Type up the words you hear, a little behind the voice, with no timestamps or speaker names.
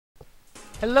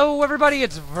Hello everybody,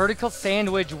 it's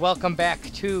VerticalSandwich. Welcome back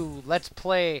to Let's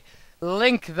Play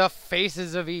Link the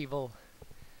Faces of Evil.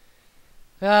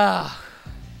 Alright,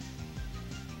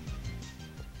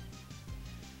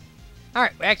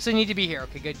 we actually need to be here.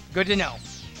 Okay, good to know.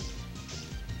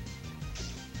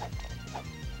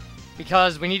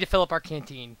 Because we need to fill up our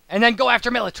canteen. And then go after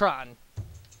Militron.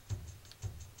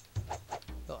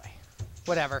 Boy,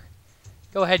 whatever.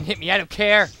 Go ahead and hit me, I don't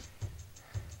care.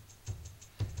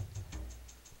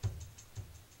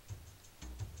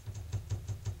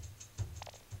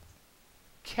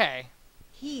 Okay.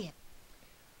 Here.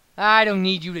 I don't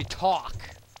need you to talk.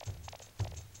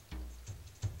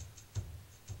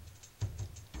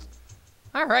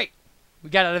 Alright. We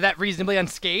got out of that reasonably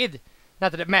unscathed.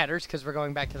 Not that it matters, because we're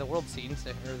going back to the world scenes,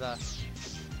 or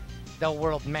the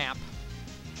world map.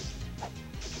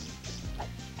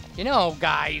 You know,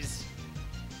 guys,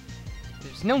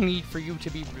 there's no need for you to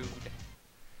be rude.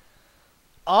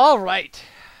 Alright.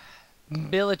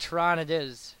 Militron it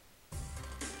is.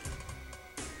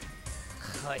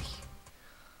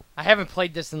 I haven't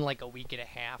played this in like a week and a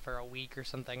half or a week or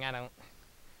something. I don't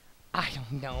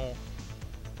know.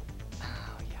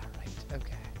 Oh, yeah, right.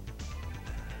 Okay.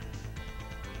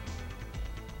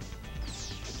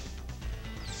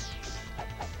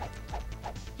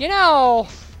 You know,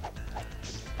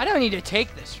 I don't need to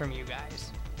take this from you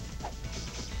guys.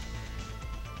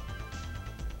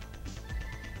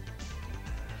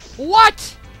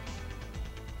 What?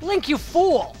 Link, you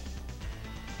fool!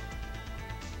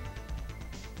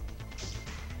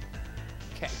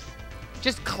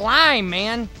 Just climb,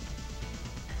 man.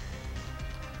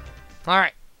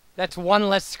 Alright. That's one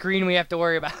less screen we have to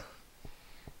worry about.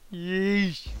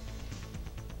 Yeesh.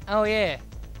 Oh, yeah.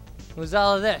 It was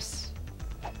all of this.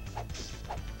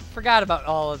 Forgot about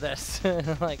all of this.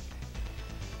 Like,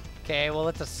 okay, well,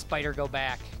 let the spider go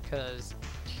back, because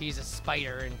she's a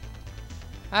spider, and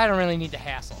I don't really need to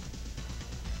hassle.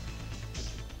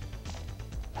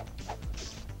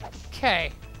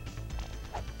 Okay.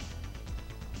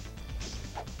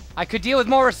 I could deal with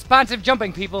more responsive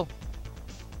jumping, people.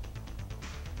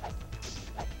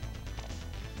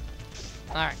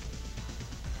 Alright.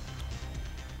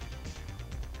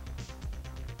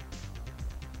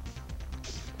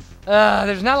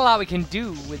 There's not a lot we can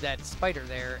do with that spider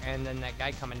there, and then that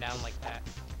guy coming down like that.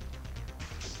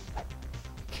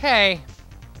 Okay.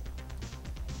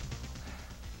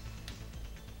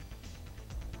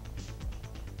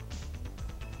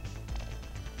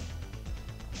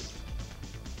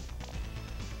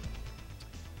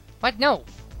 What? No.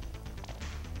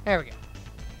 There we go.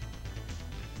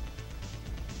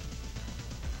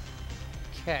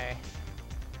 Okay.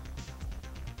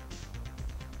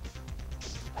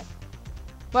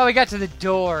 Well, we got to the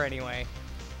door anyway.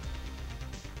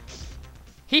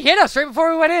 He hit us right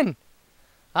before we went in.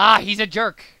 Ah, he's a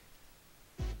jerk.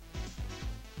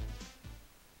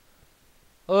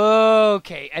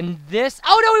 Okay, and this...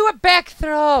 Oh, no, we went back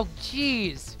through. Oh,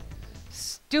 jeez.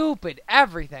 Stupid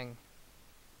everything.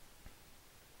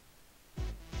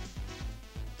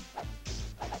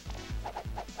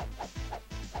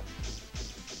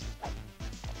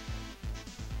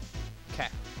 Okay.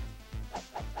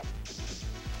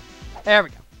 There we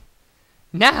go.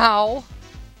 Now...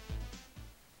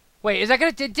 Wait, is that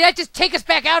gonna... Did that just take us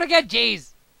back out again?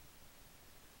 Jeez.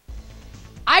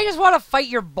 I just want to fight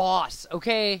your boss,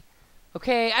 okay?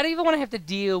 Okay, I don't even want to have to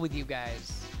deal with you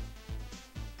guys.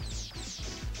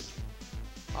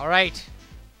 Alright.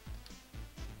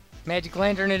 Magic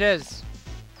lantern it is.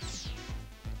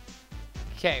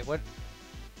 Okay, what...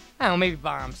 I don't know, maybe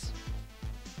bombs.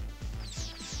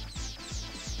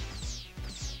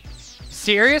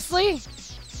 Seriously?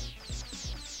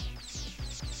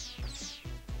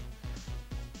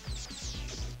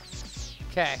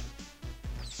 Okay.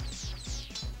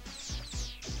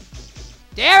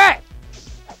 Damn it!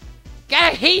 God,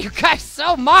 I hate you guys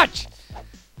so much!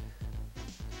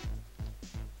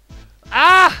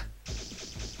 Ah!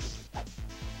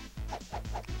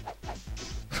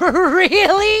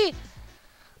 Really?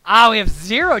 Ah, we have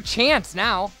zero chance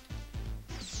now.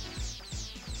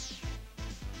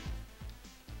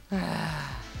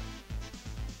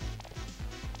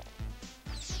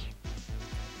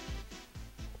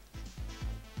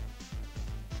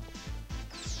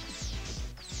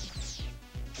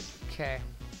 Okay.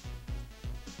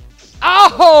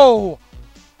 Oh!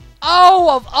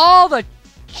 Oh, of all the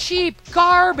cheap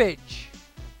garbage!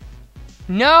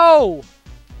 No!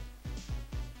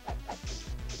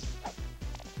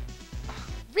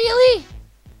 Really?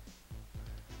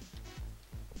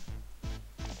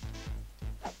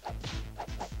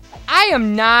 I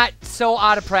am not so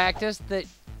out of practice that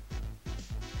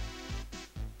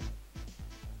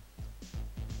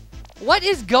What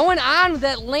is going on with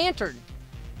that lantern?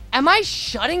 Am I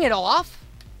shutting it off?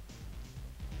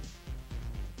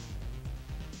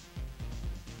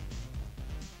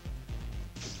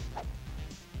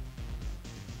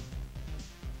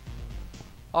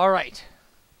 All right.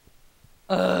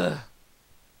 Feel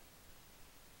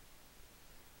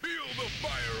the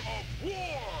fire of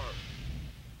war.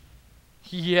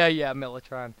 Yeah,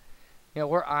 Militron. Yeah,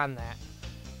 we're on that.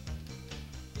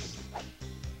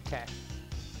 Okay.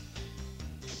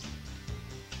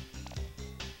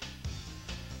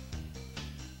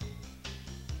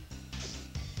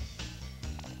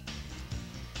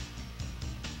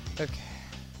 Okay.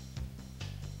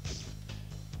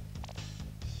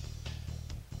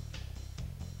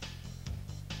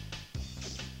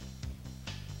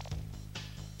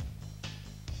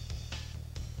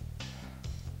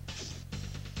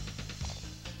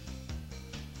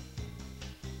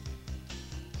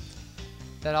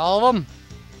 Is that all of them?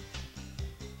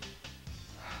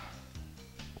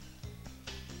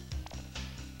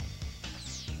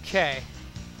 Okay.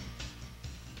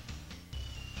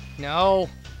 No.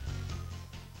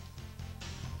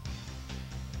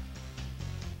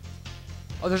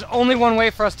 Oh, there's only one way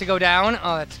for us to go down?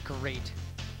 Oh, that's great.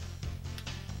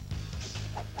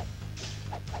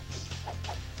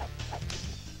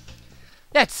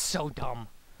 That's so dumb.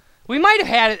 We might have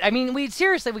had it. I mean, we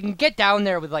can get down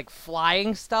there with, like,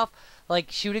 flying stuff,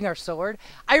 like shooting our sword.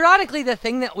 Ironically, the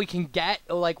thing that we can get,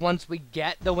 like, once we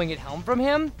get the winged helm from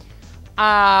him,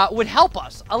 would help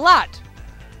us a lot.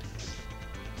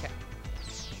 Okay.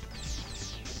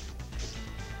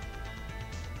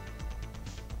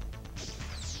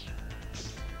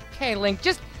 Okay, Link,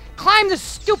 just climb the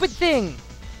stupid thing.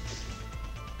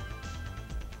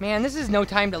 Man, this is no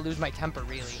time to lose my temper,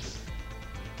 really.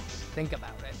 Think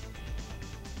about it.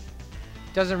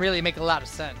 Doesn't really make a lot of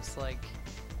sense. Like,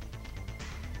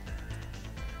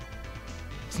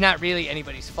 it's not really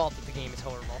anybody's fault that the game is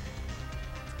horrible.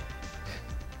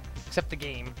 Except the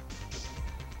game.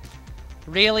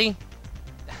 Really?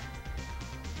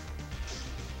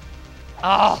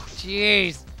 Oh,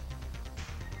 jeez.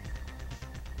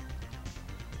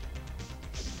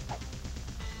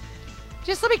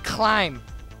 Just let me climb.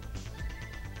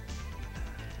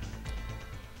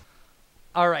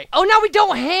 Alright. Oh, now we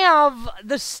don't have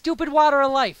the stupid water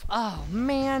of life. Oh,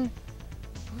 man.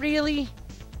 Really?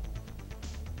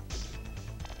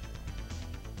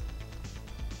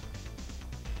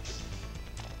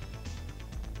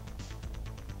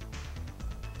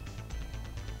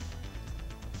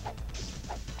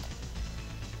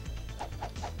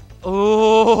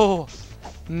 Oh,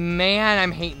 man,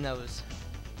 I'm hating those.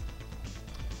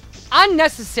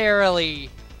 Unnecessarily,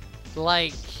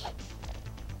 like,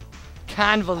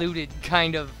 convoluted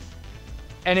kind of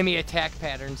enemy attack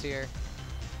patterns here.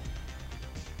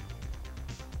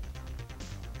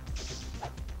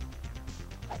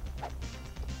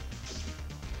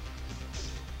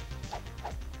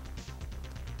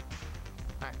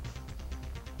 Alright.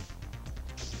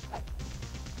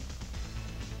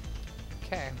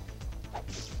 Okay.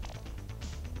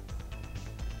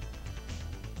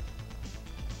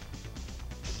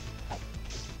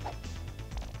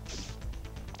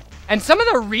 And some of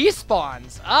the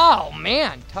respawns. Oh,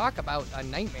 man. Talk about a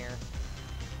nightmare.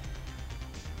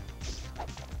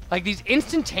 Like, these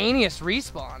instantaneous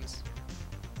respawns.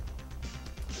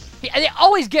 They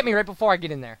always get me right before I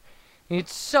get in there. And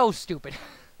it's so stupid.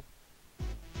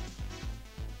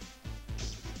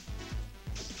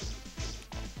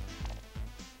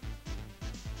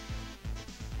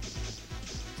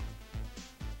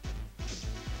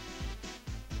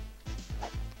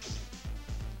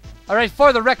 Alright,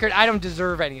 for the record, I don't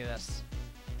deserve any of this.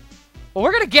 Well,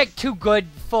 we're gonna get 2 good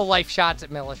full life shots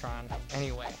at Militron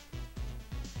anyway.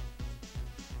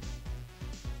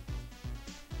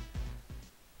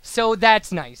 So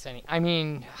that's nice. I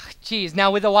mean, geez,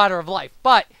 now with the water of life.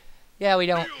 But, yeah, we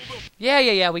don't.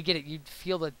 Yeah, we get it. You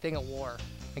feel the thing of war.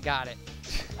 I got it.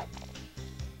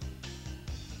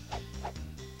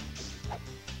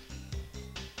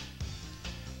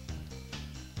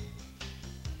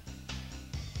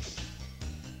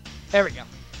 There we go.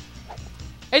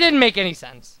 It didn't make any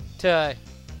sense to...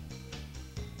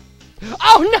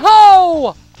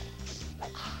 Oh, no!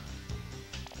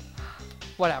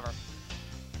 Whatever.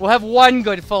 We'll have 1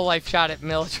 good full life shot at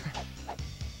Militron.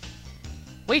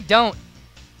 We don't.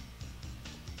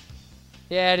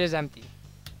 Yeah, it is empty.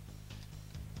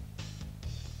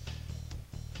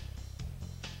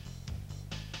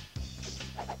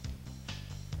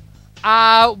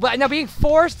 But now being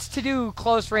forced to do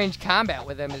close range combat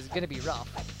with him is gonna be rough.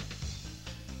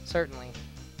 Certainly.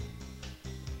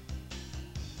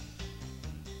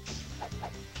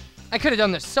 I could have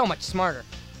done this so much smarter.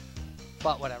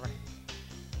 But whatever.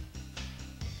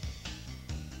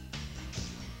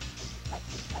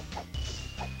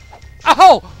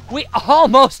 Oh! We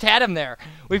almost had him there.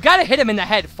 We've got to hit him in the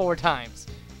head 4 times.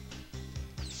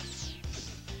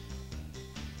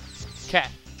 Okay.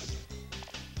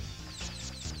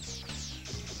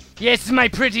 Yes, my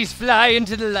pretties, fly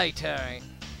into the light. Alright.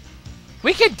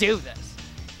 We could do this.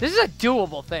 This is a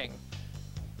doable thing.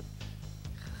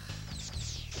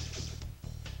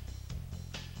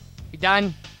 You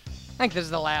done? I think this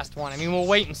is the last one. I mean, we'll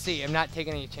wait and see. I'm not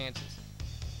taking any chances.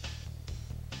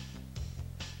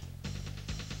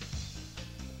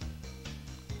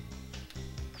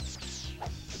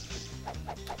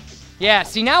 Yeah,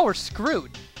 see, now we're screwed.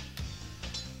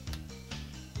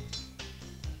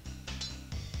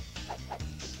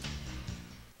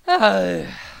 Alright,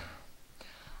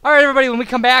 everybody, when we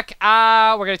come back,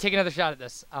 we're going to take another shot at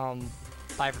this. Bye,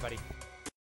 everybody.